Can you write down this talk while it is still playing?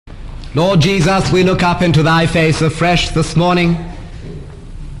Lord Jesus, we look up into thy face afresh this morning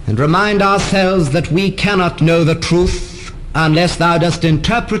and remind ourselves that we cannot know the truth unless thou dost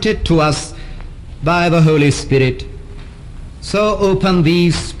interpret it to us by the Holy Spirit. So open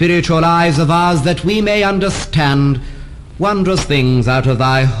these spiritual eyes of ours that we may understand wondrous things out of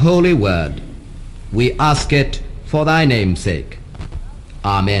thy holy word. We ask it for thy name's sake.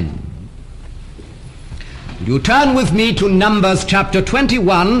 Amen. You turn with me to Numbers chapter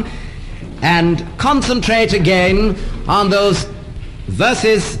 21 and concentrate again on those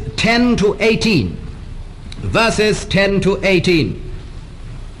verses 10 to 18. Verses 10 to 18.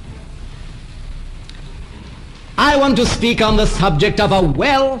 I want to speak on the subject of a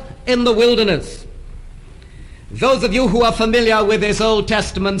well in the wilderness. Those of you who are familiar with this Old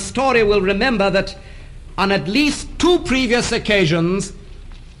Testament story will remember that on at least two previous occasions,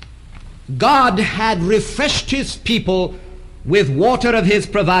 God had refreshed his people with water of his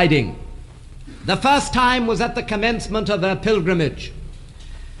providing. The first time was at the commencement of their pilgrimage.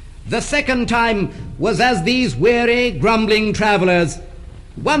 The second time was as these weary, grumbling travelers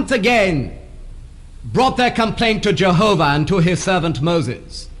once again brought their complaint to Jehovah and to his servant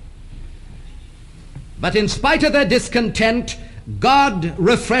Moses. But in spite of their discontent, God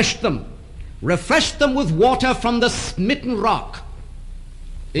refreshed them with water from the smitten rock.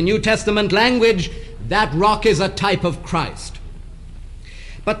 In New Testament language, that rock is a type of Christ.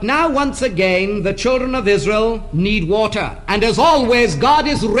 But now once again, the children of Israel need water. And as always, God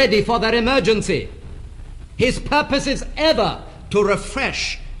is ready for their emergency. His purpose is ever to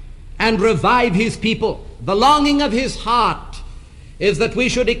refresh and revive his people. The longing of his heart is that we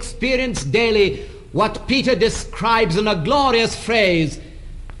should experience daily what Peter describes in a glorious phrase,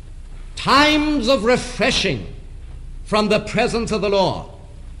 times of refreshing from the presence of the Lord.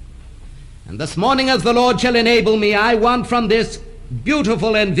 And this morning, as the Lord shall enable me, I want from this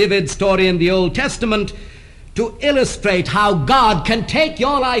beautiful and vivid story in the Old Testament to illustrate how God can take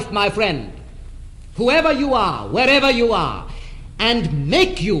your life, my friend, whoever you are, wherever you are, and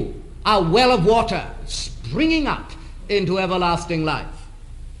make you a well of water springing up into everlasting life.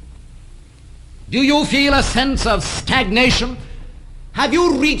 Do you feel a sense of stagnation? Have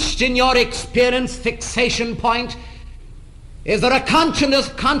you reached in your experience fixation point? Is there a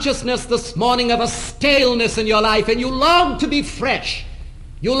consciousness this morning of a staleness in your life, and you long to be fresh?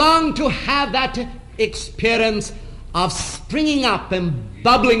 You long to have that experience of springing up and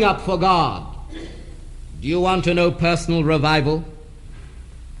bubbling up for God. Do you want to know personal revival?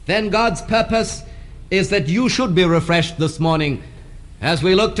 Then God's purpose is that you should be refreshed this morning as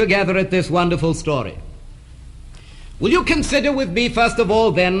we look together at this wonderful story. Will you consider with me, first of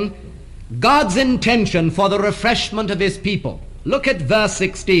all, then, God's intention for the refreshment of his people? Look at verse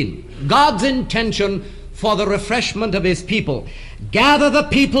 16. God's intention for the refreshment of his people. Gather the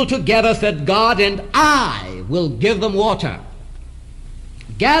people together, said God, and I will give them water.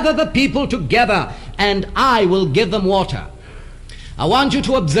 Gather the people together, and I will give them water. I want you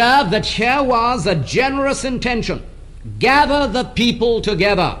to observe that here was a generous intention. Gather the people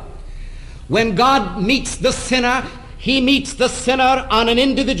together. When God meets the sinner, he meets the sinner on an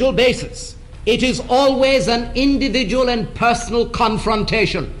individual basis. It is always an individual and personal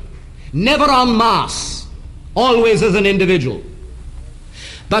confrontation. Never en masse. Always as an individual.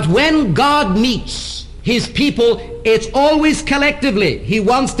 But when God meets his people, it's always collectively. He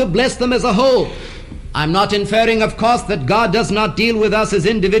wants to bless them as a whole. I'm not inferring, of course, that God does not deal with us as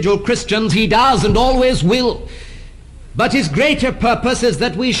individual Christians. He does and always will. But his greater purpose is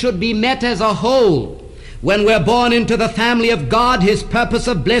that we should be met as a whole. When we're born into the family of God, his purpose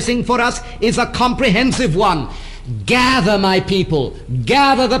of blessing for us is a comprehensive one. Gather my people.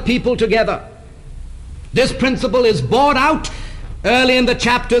 Gather the people together. This principle is borne out early in the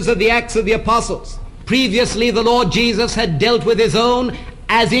chapters of the Acts of the Apostles. Previously, the Lord Jesus had dealt with his own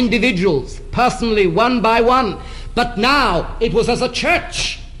as individuals, personally, one by one. But now it was as a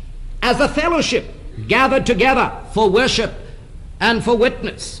church, as a fellowship, gathered together for worship and for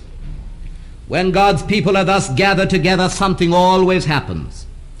witness. When God's people are thus gathered together, something always happens.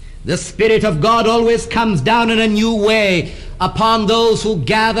 The Spirit of God always comes down in a new way upon those who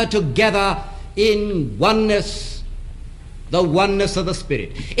gather together in oneness, the oneness of the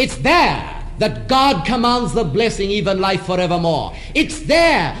Spirit. It's there that God commands the blessing, even life forevermore. It's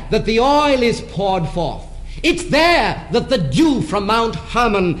there that the oil is poured forth. It's there that the dew from Mount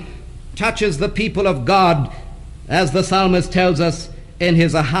Hermon touches the people of God, as the psalmist tells us in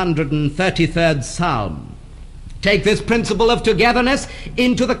his 133rd psalm. Take this principle of togetherness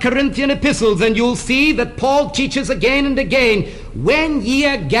into the Corinthian epistles, and you'll see that Paul teaches again and again, when ye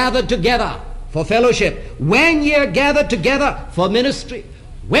are gathered together for fellowship, when ye are gathered together for ministry,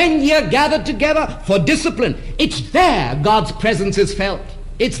 When ye are gathered together for discipline, it's there God's presence is felt.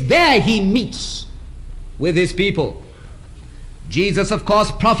 It's there he meets with his people. Jesus, of course,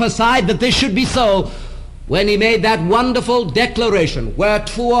 prophesied that this should be so when he made that wonderful declaration, where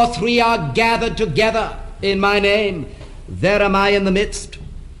 2 or 3 are gathered together in my name, there am I in the midst.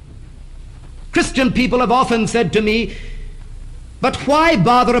 Christian people have often said to me, but why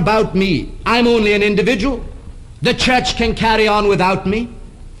bother about me? I'm only an individual. The church can carry on without me.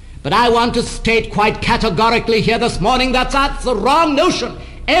 But I want to state quite categorically here this morning that that's the wrong notion.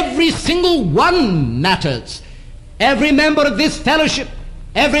 Every single one matters. Every member of this fellowship,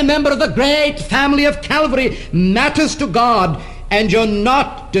 every member of the great family of Calvary matters to God, and you're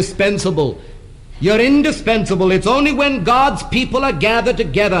not dispensable. You're indispensable. It's only when God's people are gathered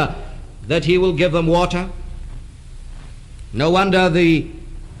together that he will give them water. No wonder the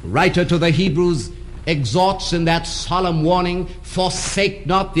writer to the Hebrews exhorts in that solemn warning, forsake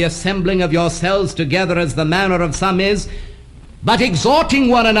not the assembling of yourselves together as the manner of some is, but exhorting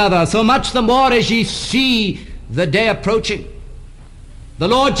one another, so much the more as ye see the day approaching. The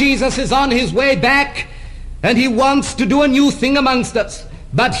Lord Jesus is on his way back, and he wants to do a new thing amongst us,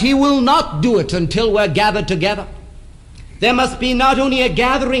 but he will not do it until we're gathered together. There must be not only a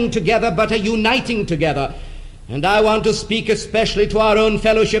gathering together, but a uniting together. And I want to speak especially to our own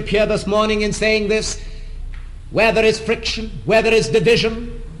fellowship here this morning in saying this. Where there is friction, where there is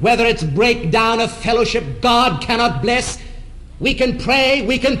division, whether it's breakdown of fellowship, God cannot bless. We can pray,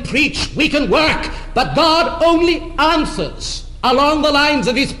 we can preach, we can work, but God only answers along the lines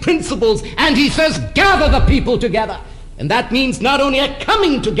of his principles, and he says, gather the people together. And that means not only a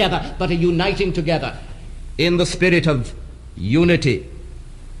coming together, but a uniting together in the spirit of unity.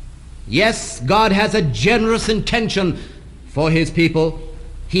 Yes, God has a generous intention for his people.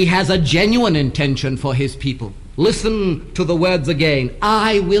 He has a genuine intention for his people. Listen to the words again.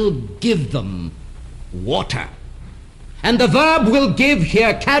 I will give them water. And the verb will give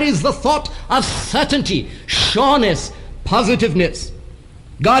here carries the thought of certainty, sureness, positiveness.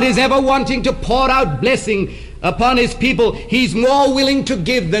 God is ever wanting to pour out blessing upon his people. He's more willing to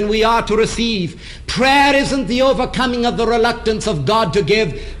give than we are to receive. Prayer isn't the overcoming of the reluctance of God to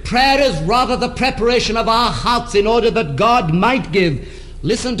give. Prayer is rather the preparation of our hearts in order that God might give.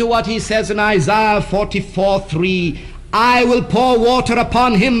 Listen to what he says in Isaiah 44:3. I will pour water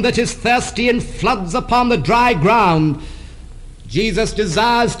upon him that is thirsty and floods upon the dry ground. Jesus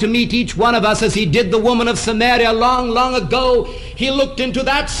desires to meet each one of us as he did the woman of Samaria long, long ago. He looked into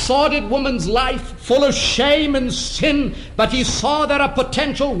that sordid woman's life, full of shame and sin, but he saw there a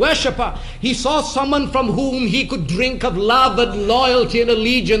potential worshiper. He saw someone from whom he could drink of love and loyalty and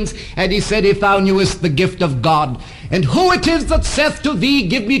allegiance, and he said, if thou knewest the gift of God, and who it is that saith to thee,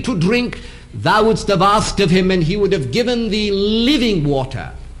 give me to drink, thou wouldst have asked of him, and he would have given thee living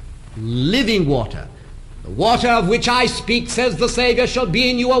water. Living water. The water of which I speak, says the Savior, shall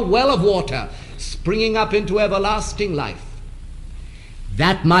be in you a well of water, springing up into everlasting life.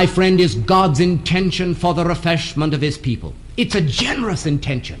 That, my friend, is God's intention for the refreshment of his people. It's a generous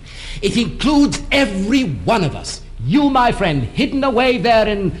intention. It includes every one of us. You, my friend, hidden away there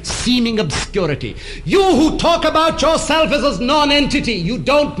in seeming obscurity. You who talk about yourself as a non-entity, you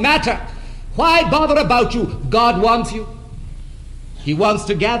don't matter. Why bother about you? God wants you. He wants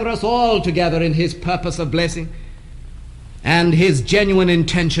to gather us all together in his purpose of blessing. And his genuine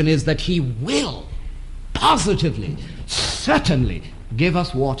intention is that he will positively, certainly give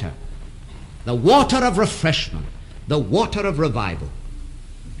us water. The water of refreshment, the water of revival.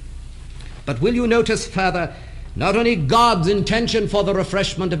 But will you notice further, not only God's intention for the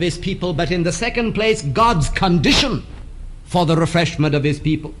refreshment of his people, but in the second place, God's condition for the refreshment of his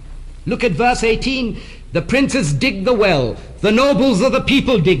people. Look at verse 18. The princes digged the well. The nobles of the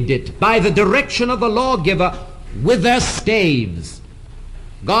people digged it by the direction of the lawgiver with their staves.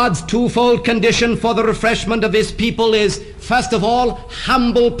 God's twofold condition for the refreshment of his people is, first of all,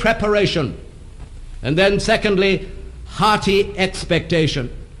 humble preparation. And then secondly, hearty expectation.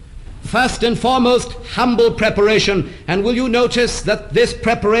 First and foremost, humble preparation. And will you notice that this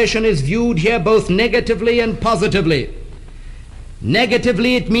preparation is viewed here both negatively and positively?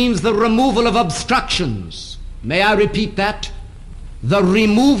 Negatively, it means the removal of obstructions. May I repeat that? The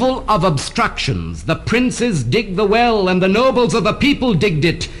removal of obstructions. The princes digged the well, and the nobles of the people digged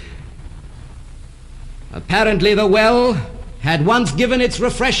it. Apparently the well had once given its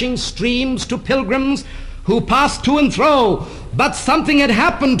refreshing streams to pilgrims who passed to and fro, but something had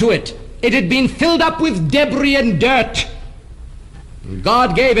happened to it. It had been filled up with debris and dirt.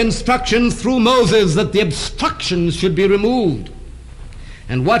 God gave instructions through Moses that the obstructions should be removed.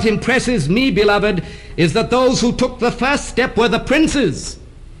 And what impresses me, beloved, is that those who took the first step were the princes.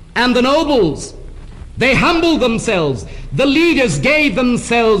 and the nobles. They humbled themselves. The leaders gave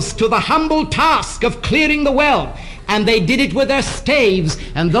themselves to the humble task of clearing the well, and they did it with their staves.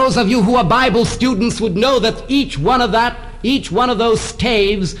 And those of you who are Bible students would know that each one of those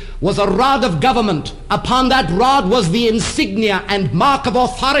staves was a rod of government. Upon that rod was the insignia and mark of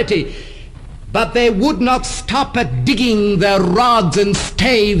authority. But they would not stop at digging their rods and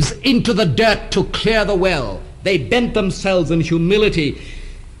staves into the dirt to clear the well. They bent themselves in humility.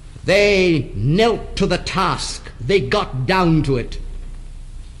 They knelt to the task. They got down to it.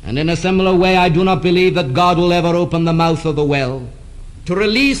 And in a similar way, I do not believe that God will ever open the mouth of the well to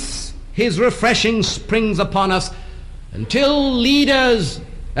release his refreshing springs upon us until leaders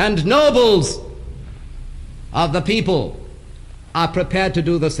and nobles of the people are prepared to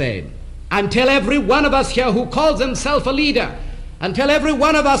do the same. Until every one of us here who calls himself a leader, until every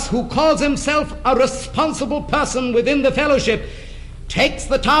one of us who calls himself a responsible person within the fellowship takes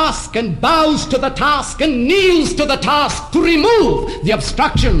the task and bows to the task and kneels to the task to remove the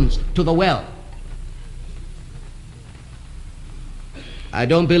obstructions to the well. I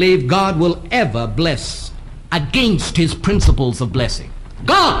don't believe God will ever bless against his principles of blessing.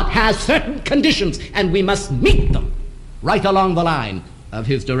 God has certain conditions, and we must meet them right along the line of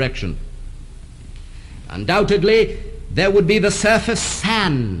his direction. Undoubtedly, there would be the surface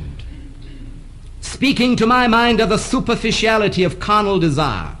sand, speaking to my mind of the superficiality of carnal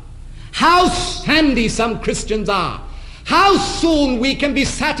desire. How sandy some Christians are. How soon we can be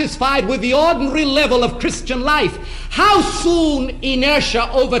satisfied with the ordinary level of Christian life. How soon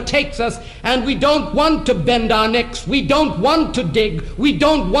inertia overtakes us and we don't want to bend our necks. We don't want to dig. We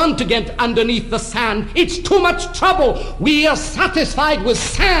don't want to get underneath the sand. It's too much trouble. We are satisfied with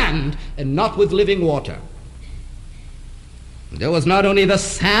sand and not with living water. There was not only the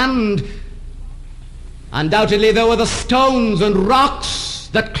sand, undoubtedly there were the stones and rocks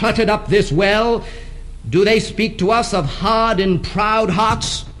that cluttered up this well. Do they speak to us of hard and proud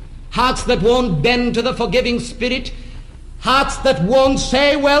hearts? Hearts that won't bend to the forgiving Spirit? Hearts that won't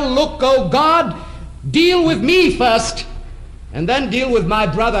say, well, look, oh God, deal with me first, and then deal with my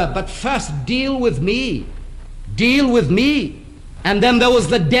brother, but first deal with me. Deal with me. And then there was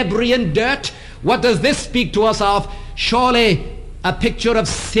the debris and dirt. What does this speak to us of? Surely a picture of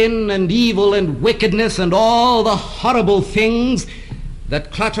sin and evil and wickedness and all the horrible things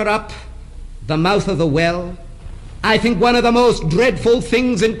that clutter up the mouth of the well. I think one of the most dreadful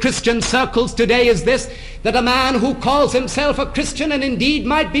things in Christian circles today is this, that a man who calls himself a Christian and indeed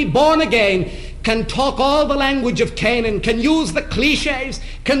might be born again can talk all the language of Canaan, can use the cliches,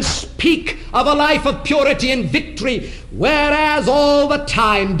 can speak of a life of purity and victory, whereas all the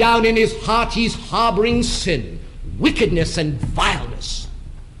time down in his heart he's harboring sin, wickedness and vileness.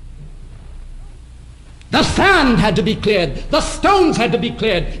 The sand had to be cleared, the stones had to be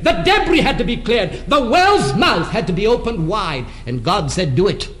cleared, the debris had to be cleared, the well's mouth had to be opened wide, and God said, do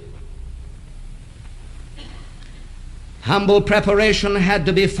it. Humble preparation had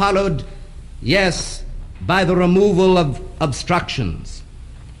to be followed, yes, by the removal of obstructions.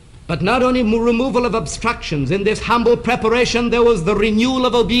 But not only removal of obstructions, in this humble preparation there was the renewal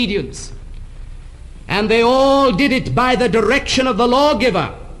of obedience. And they all did it by the direction of the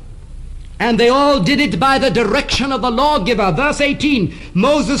lawgiver. And they all did it by the direction of the lawgiver. Verse 18,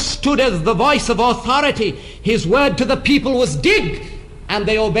 Moses stood as the voice of authority. His word to the people was dig, and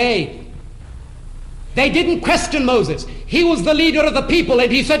they obeyed. They didn't question Moses. He was the leader of the people,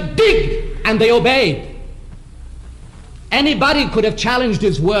 and he said dig, and they obeyed. Anybody could have challenged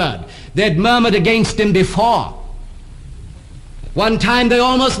his word. They'd murmured against him before. One time they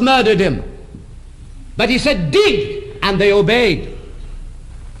almost murdered him. But he said dig, and they obeyed.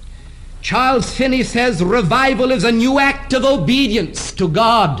 Charles Finney says revival is a new act of obedience to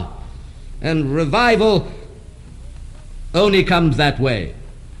God. And revival only comes that way.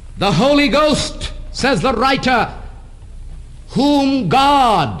 The Holy Ghost, says the writer, whom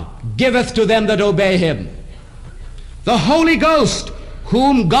God giveth to them that obey him. The Holy Ghost,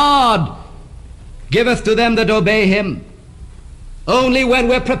 whom God giveth to them that obey him. Only when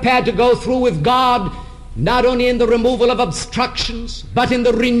we're prepared to go through with God, not only in the removal of obstructions, but in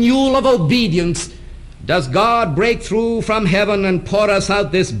the renewal of obedience, does God break through from heaven and pour us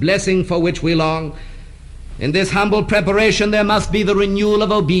out this blessing for which we long. In this humble preparation, there must be the renewal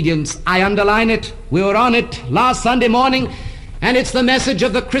of obedience. I underline it. We were on it last Sunday morning, and it's the message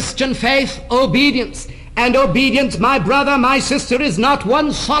of the Christian faith, obedience. And obedience, my brother, my sister, is not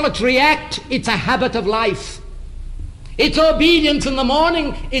one solitary act. It's a habit of life. It's obedience in the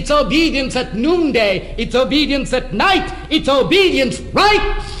morning, it's obedience at noonday, it's obedience at night, it's obedience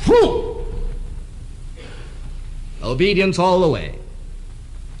right through. Obedience all the way.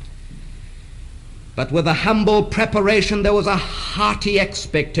 But with a humble preparation, there was a hearty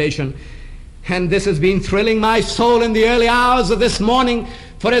expectation. And this has been thrilling my soul in the early hours of this morning.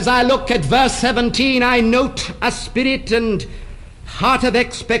 For as I look at verse 17, I note a spirit and heart of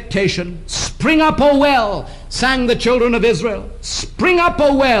expectation. Spring up, O well, sang the children of Israel. Spring up,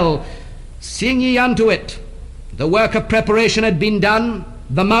 O well, sing ye unto it. The work of preparation had been done.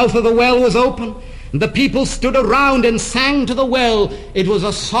 The mouth of the well was open. The people stood around and sang to the well. It was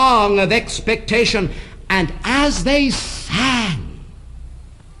a song of expectation. And as they sang,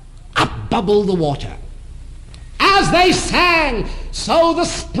 up bubbled the water. As they sang, so the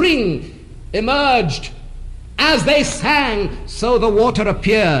spring emerged. As they sang, so the water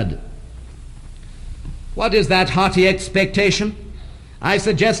appeared. What is that hearty expectation? I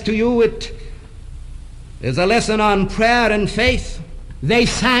suggest to you it is a lesson on prayer and faith. They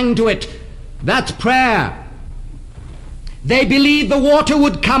sang to it. That's prayer. They believed the water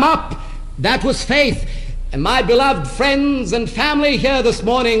would come up. That was faith. And my beloved friends and family here this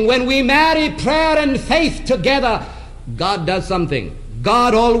morning, when we marry prayer and faith together, God does something.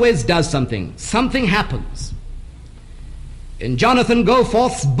 God always does something. Something happens. In Jonathan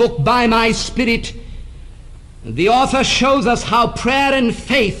Goforth's book, By My Spirit, the author shows us how prayer and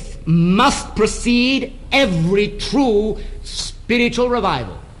faith must precede every true spiritual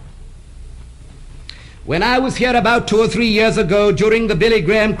revival. When I was here about 2 or 3 years ago during the Billy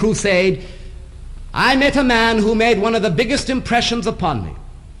Graham crusade, I met a man who made one of the biggest impressions upon me.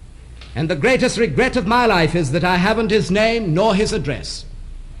 And the greatest regret of my life is that I haven't his name nor his address.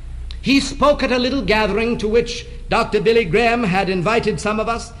 He spoke at a little gathering to which Dr. Billy Graham had invited some of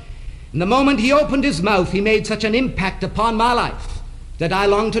us. And the moment he opened his mouth, he made such an impact upon my life that I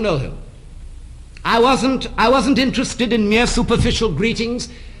longed to know him. I wasn't interested in mere superficial greetings.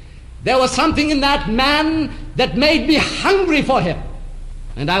 There was something in that man that made me hungry for him.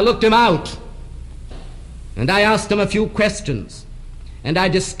 And I looked him out. And I asked him a few questions. And I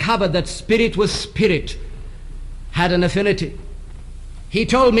discovered that spirit with spirit had an affinity. He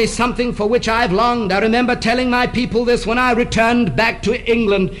told me something for which I've longed. I remember telling my people this when I returned back to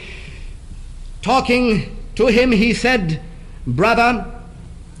England. Talking to him, he said, "Brother,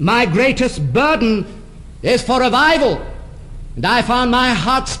 my greatest burden is for revival." And I found my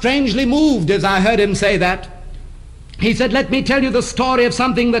heart strangely moved as I heard him say that. He said, "Let me tell you the story of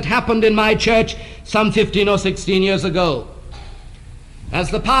something that happened in my church some 15 or 16 years ago. As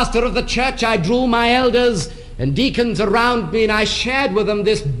the pastor of the church, I drew my elders and deacons around me, and I shared with them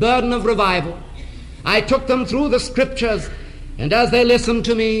this burden of revival. I took them through the scriptures, and as they listened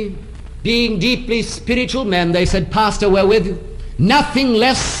to me, being deeply spiritual men, they said, 'Pastor, we're with you. Nothing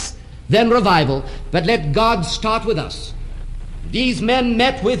less than revival, but let God start with us.' These men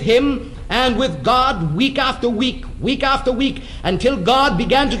met with him and with God week after week, until God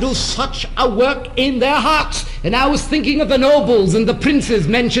began to do such a work in their hearts. And I was thinking of the nobles and the princes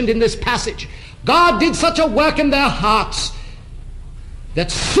mentioned in this passage. God did such a work in their hearts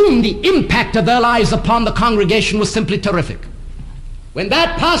that soon the impact of their lives upon the congregation was simply terrific. When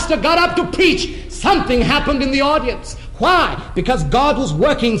that pastor got up to preach, something happened in the audience. Why? Because God was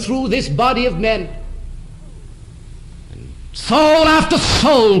working through this body of men. Soul after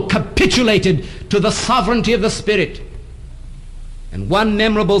soul capitulated to the sovereignty of the Spirit. And one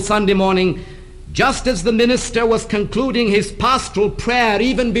memorable Sunday morning, just as the minister was concluding his pastoral prayer,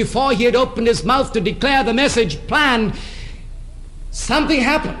 even before he had opened his mouth to declare the message planned, something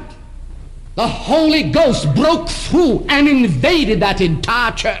happened. The Holy Ghost broke through and invaded that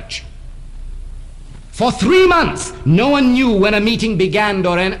entire church. For 3 months, no one knew when a meeting began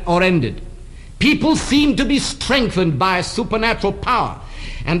or ended. People seemed to be strengthened by a supernatural power.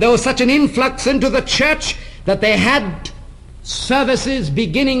 And there was such an influx into the church that they had services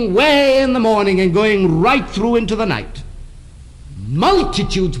beginning way in the morning and going right through into the night.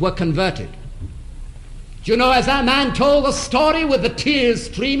 Multitudes were converted. Do you know, as that man told the story with the tears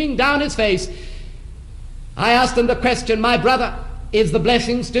streaming down his face, I asked him the question, "My brother, is the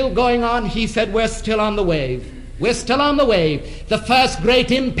blessing still going on?" He said, "We're still on the wave. We're still on the wave. The first great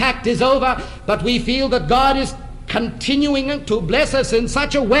impact is over, but we feel that God is continuing to bless us in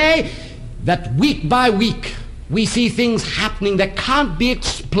such a way that week by week we see things happening that can't be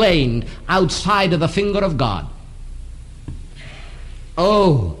explained outside of the finger of God."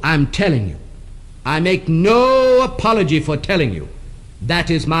 Oh, I'm telling you, I make no apology for telling you, that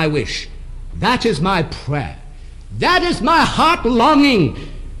is my wish. That is my prayer. That is my heart longing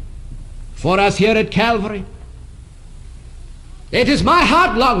for us here at Calvary. It is my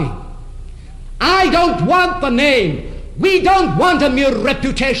heart longing. I don't want the name. We don't want a mere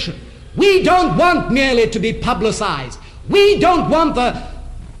reputation. We don't want merely to be publicized. We don't want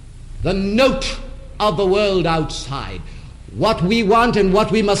the note of the world outside. What we want and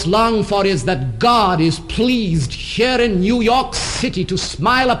what we must long for is that God is pleased here in New York City to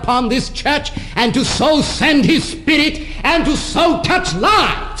smile upon this church and to so send his Spirit and to so touch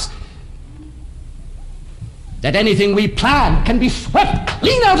lives that anything we plan can be swept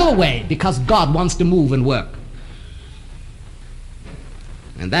clean out of the way because God wants to move and work.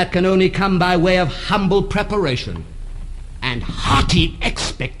 And that can only come by way of humble preparation and hearty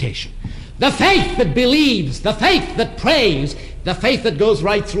expectation. The faith that believes, the faith that prays, the faith that goes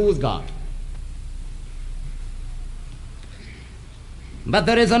right through with God. But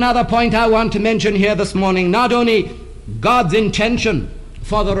there is another point I want to mention here this morning. Not only God's intention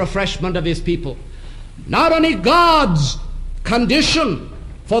for the refreshment of his people, not only God's condition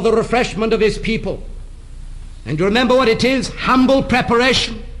for the refreshment of his people. And you remember what it is: humble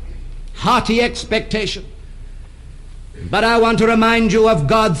preparation, hearty expectation. But I want to remind you of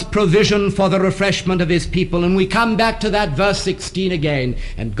God's provision for the refreshment of his people. And we come back to that verse 16 again.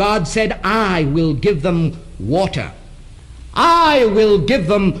 And God said, I will give them water. I will give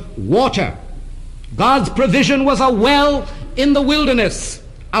them water. God's provision was a well in the wilderness.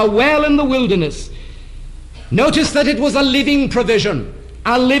 A well in the wilderness. Notice that it was a living provision.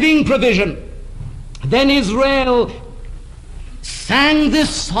 A living provision. Then Israel sang this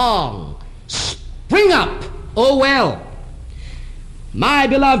song, Spring up, O well. My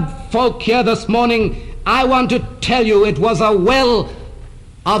beloved folk here this morning, I want to tell you it was a well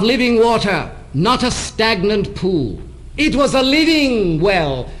of living water, not a stagnant pool. It was a living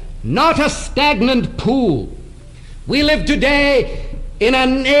well, not a stagnant pool. We live today in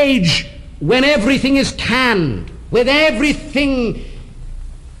an age when everything is canned, when everything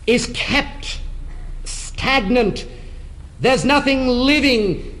is kept stagnant. There's nothing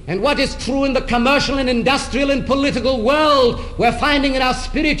living. And what is true in the commercial and industrial and political world, we're finding in our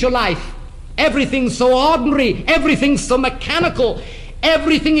spiritual life. Everything's so ordinary, everything's so mechanical,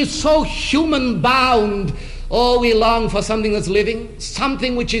 everything is so human bound. Oh, we long for something that's living,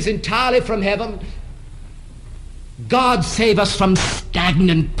 something which is entirely from heaven. God save us from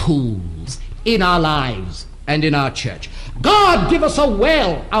stagnant pools in our lives and in our church. God give us a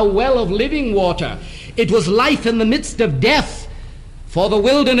well of living water. It was life in the midst of death. For the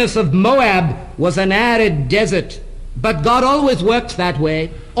wilderness of Moab was an arid desert. But God always works that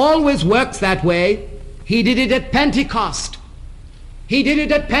way, always works that way. He did it at Pentecost. He did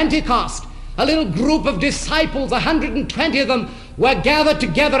it at Pentecost. A little group of disciples, 120 of them, were gathered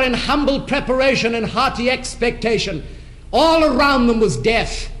together in humble preparation and hearty expectation. All around them was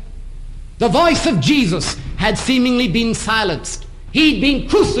death. The voice of Jesus had seemingly been silenced. He'd been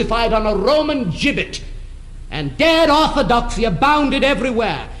crucified on a Roman gibbet. And dead orthodoxy abounded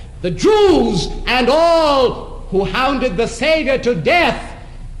everywhere. The Jews and all who hounded the Savior to death,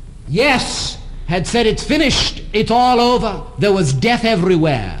 yes, had said it's finished, it's all over. There was death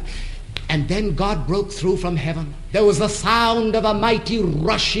everywhere. And then God broke through from heaven. There was the sound of a mighty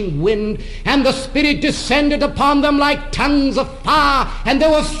rushing wind, and the Spirit descended upon them like tongues of fire, and they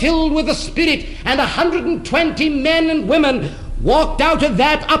were filled with the Spirit, and 120 men and women walked out of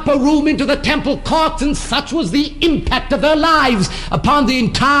that upper room into the temple courts, and such was the impact of their lives upon the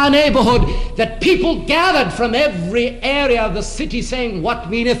entire neighborhood that people gathered from every area of the city saying, what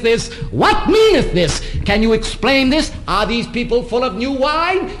meaneth this? What meaneth this? Can you explain this? Are these people full of new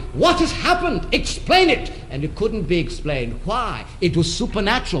wine? What has happened? Explain it. And it couldn't be explained. Why? It was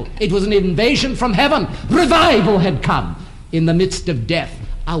supernatural. It was an invasion from heaven. Revival had come in the midst of death.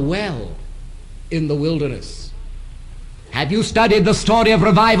 A well in the wilderness. Have you studied the story of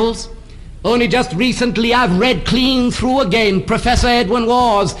revivals? Only just recently I've read clean through again Professor Edwin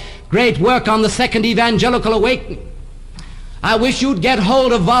Waugh's great work on the Second Evangelical Awakening. I wish you'd get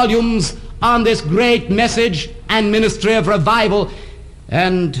hold of volumes on this great message and ministry of revival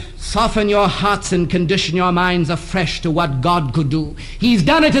and soften your hearts and condition your minds afresh to what God could do. He's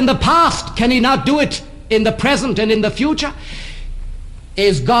done it in the past. Can he not do it in the present and in the future?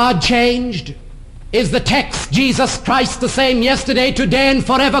 Is God changed? Is the text, Jesus Christ, the same yesterday, today, and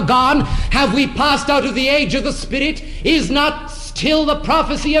forever gone? Have we passed out of the age of the Spirit? Is not still the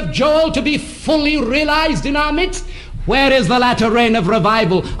prophecy of Joel to be fully realized in our midst? Where is the latter rain of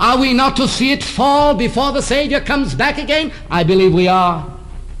revival? Are we not to see it fall before the Savior comes back again? I believe we are.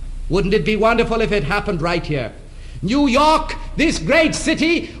 Wouldn't it be wonderful if it happened right here? New York, this great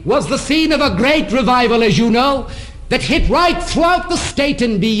city, was the scene of a great revival, as you know, that hit right throughout the state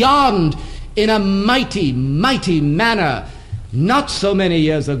and beyond in a mighty, mighty manner not so many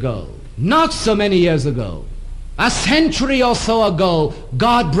years ago. Not so many years ago. A century or so ago,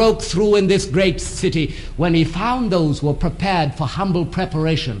 God broke through in this great city when he found those who were prepared for humble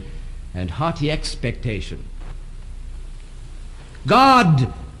preparation and hearty expectation.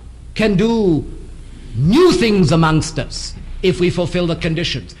 God can do new things amongst us if we fulfill the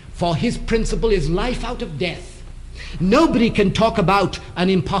conditions, for his principle is life out of death. Nobody can talk about an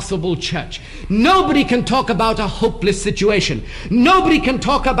impossible church. Nobody can talk about a hopeless situation. Nobody can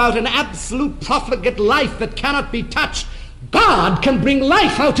talk about an absolute profligate life that cannot be touched. God can bring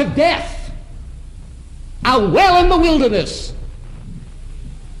life out of death. A well in the wilderness.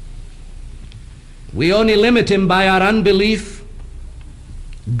 We only limit him by our unbelief.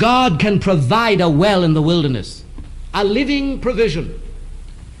 God can provide a well in the wilderness, a living provision.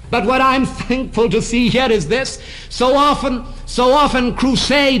 But what I'm thankful to see here is this: so often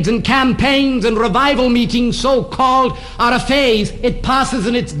crusades and campaigns and revival meetings, so-called, are a phase. It passes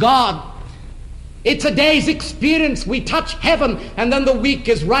and it's gone. It's a day's experience. We touch heaven and then the week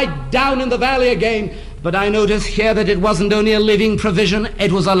is right down in the valley again. But I notice here that it wasn't only a living provision,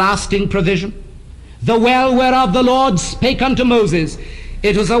 it was a lasting provision. The well whereof the Lord spake unto Moses,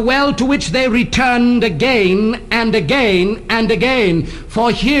 it was a well to which they returned again and again and again,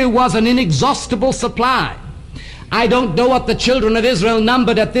 for here was an inexhaustible supply. I don't know what the children of Israel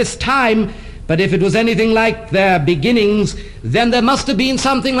numbered at this time, but if it was anything like their beginnings, then there must have been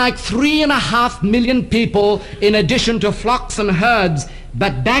something like 3.5 million people in addition to flocks and herds.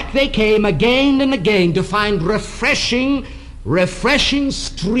 But back they came again and again to find refreshing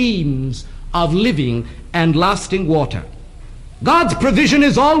streams of living and lasting water. God's provision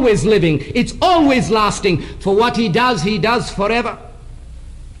is always living. It's always lasting. For what he does forever.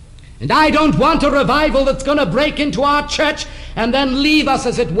 And I don't want a revival that's going to break into our church and then leave us,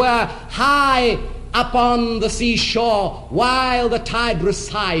 as it were, high up on the seashore while the tide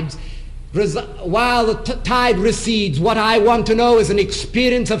recedes. What I want to know is an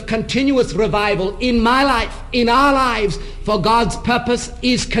experience of continuous revival in my life, in our lives. For God's purpose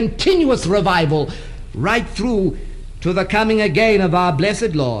is continuous revival right through to the coming again of our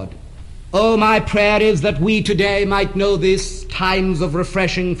blessed Lord. Oh, my prayer is that we today might know these times of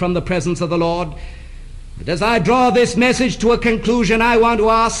refreshing from the presence of the Lord. But as I draw this message to a conclusion, I want to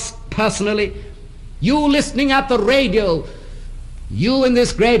ask personally, you listening at the radio, you in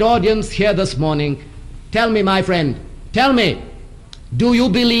this great audience here this morning, tell me, my friend, tell me, do you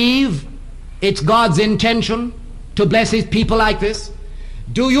believe it's God's intention to bless his people like this?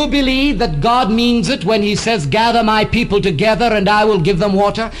 Do you believe that God means it when he says, gather my people together and I will give them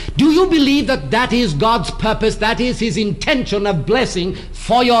water? Do you believe that that is God's purpose, that is his intention of blessing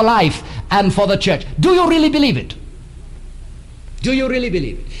for your life and for the church? Do you really believe it? Do you really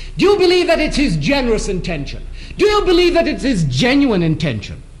believe it? Do you believe that it's his generous intention? Do you believe that it's his genuine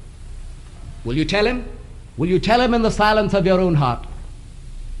intention? Will you tell him? Will you tell him in the silence of your own heart?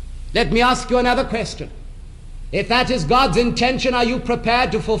 Let me ask you another question. If that is God's intention, are you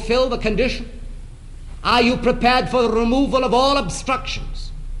prepared to fulfill the condition? Are you prepared for the removal of all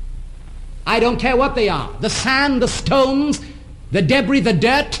obstructions? I don't care what they are. The sand, the stones, the debris, the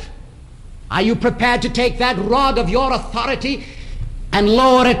dirt. Are you prepared to take that rod of your authority and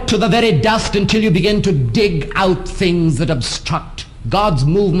lower it to the very dust until you begin to dig out things that obstruct God's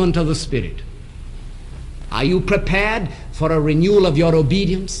movement of the Spirit? Are you prepared for a renewal of your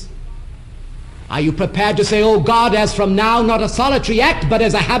obedience? Are you prepared to say, oh God, as from now, not a solitary act, but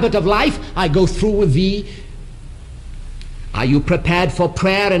as a habit of life, I go through with thee? Are you prepared for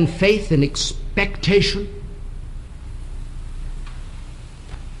prayer and faith and expectation?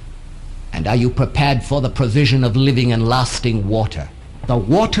 And are you prepared for the provision of living and lasting water? The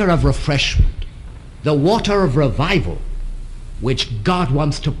water of refreshment, the water of revival, which God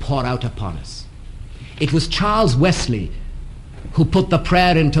wants to pour out upon us. It was Charles Wesley who put the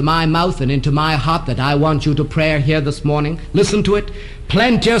prayer into my mouth and into my heart that I want you to pray here this morning. Listen to it.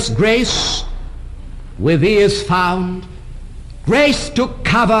 Plenteous grace with thee is found, grace to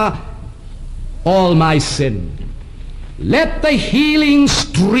cover all my sin. Let the healing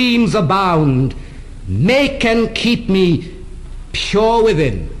streams abound, make and keep me pure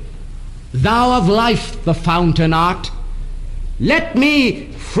within. Thou of life the fountain art, let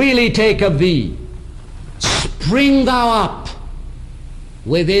me freely take of thee. Spring thou up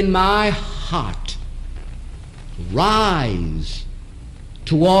within my heart, rise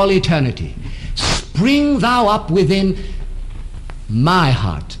to all eternity. Spring thou up within my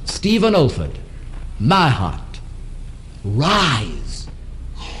heart. Stephen Olford, my heart, rise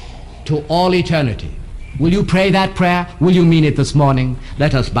to all eternity. Will you pray that prayer? Will you mean it this morning?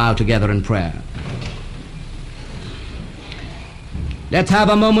 Let us bow together in prayer. Let's have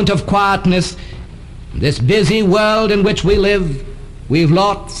a moment of quietness. This busy world in which we live, we've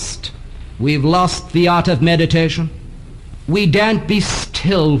lost the art of meditation. We daren't be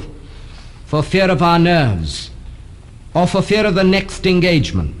still for fear of our nerves, or for fear of the next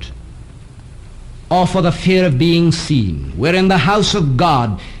engagement, or for the fear of being seen. We're in the house of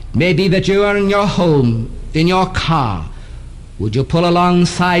God. It may be that you are in your home, in your car. Would you pull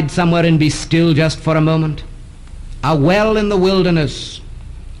alongside somewhere and be still just for a moment? A well in the wilderness,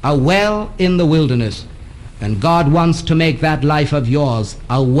 a well in the wilderness. And God wants to make that life of yours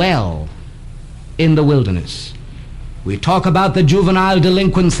a well in the wilderness. We talk about the juvenile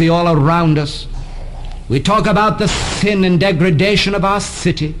delinquency all around us. We talk about the sin and degradation of our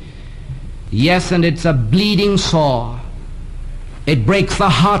city. Yes, and it's a bleeding sore. It breaks the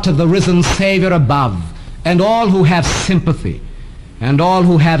heart of the risen Savior above, and all who have sympathy, and all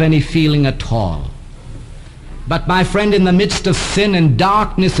who have any feeling at all. But my friend, in the midst of sin and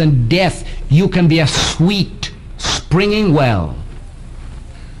darkness and death, you can be a sweet, springing well.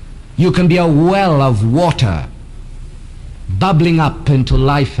 You can be a well of water, bubbling up into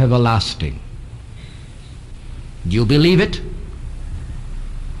life everlasting. Do you believe it?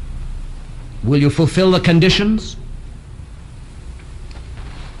 Will you fulfill the conditions?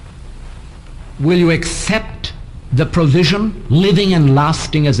 Will you accept the provision, living and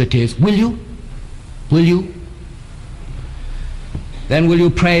lasting as it is? Will you? Will you? Then will you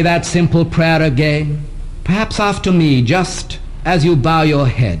pray that simple prayer again? Perhaps after me, just as you bow your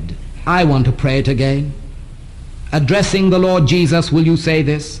head. I want to pray it again. Addressing the Lord Jesus, will you say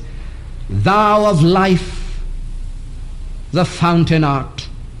this? Thou of life, the fountain art,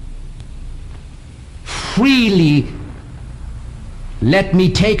 freely let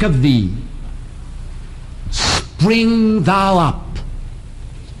me take of thee. Spring thou up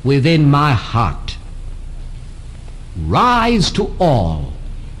within my heart. Rise to all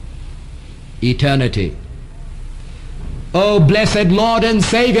eternity. O blessed Lord and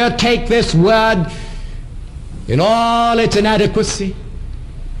Savior, take this word in all its inadequacy,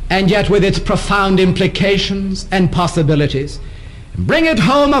 and yet with its profound implications and possibilities. Bring it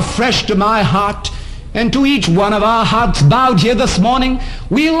home afresh to my heart and to each one of our hearts bowed here this morning.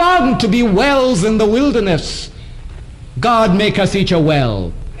 We long to be wells in the wilderness. God, make us each a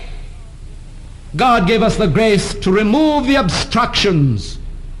well. God, give us the grace to remove the obstructions,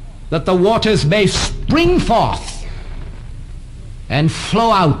 that the waters may spring forth and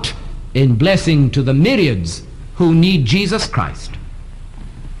flow out in blessing to the myriads who need Jesus Christ.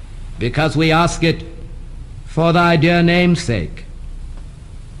 Because we ask it for thy dear name's sake.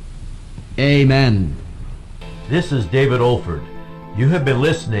 Amen. This is David Olford. You have been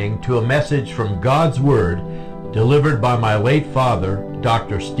listening to a message from God's Word delivered by my late father,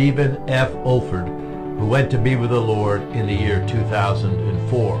 Dr. Stephen F. Olford, who went to be with the Lord in the year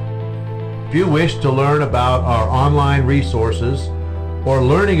 2004. If you wish to learn about our online resources or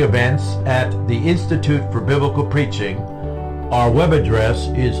learning events at the Institute for Biblical Preaching, our web address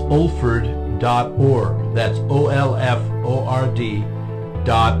is olford.org. That's olford.org.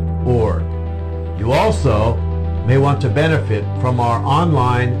 You also may want to benefit from our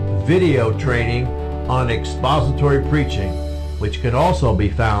online video training on expository preaching, which can also be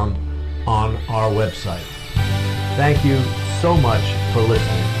found on our website. Thank you so much for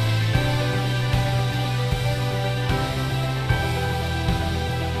listening.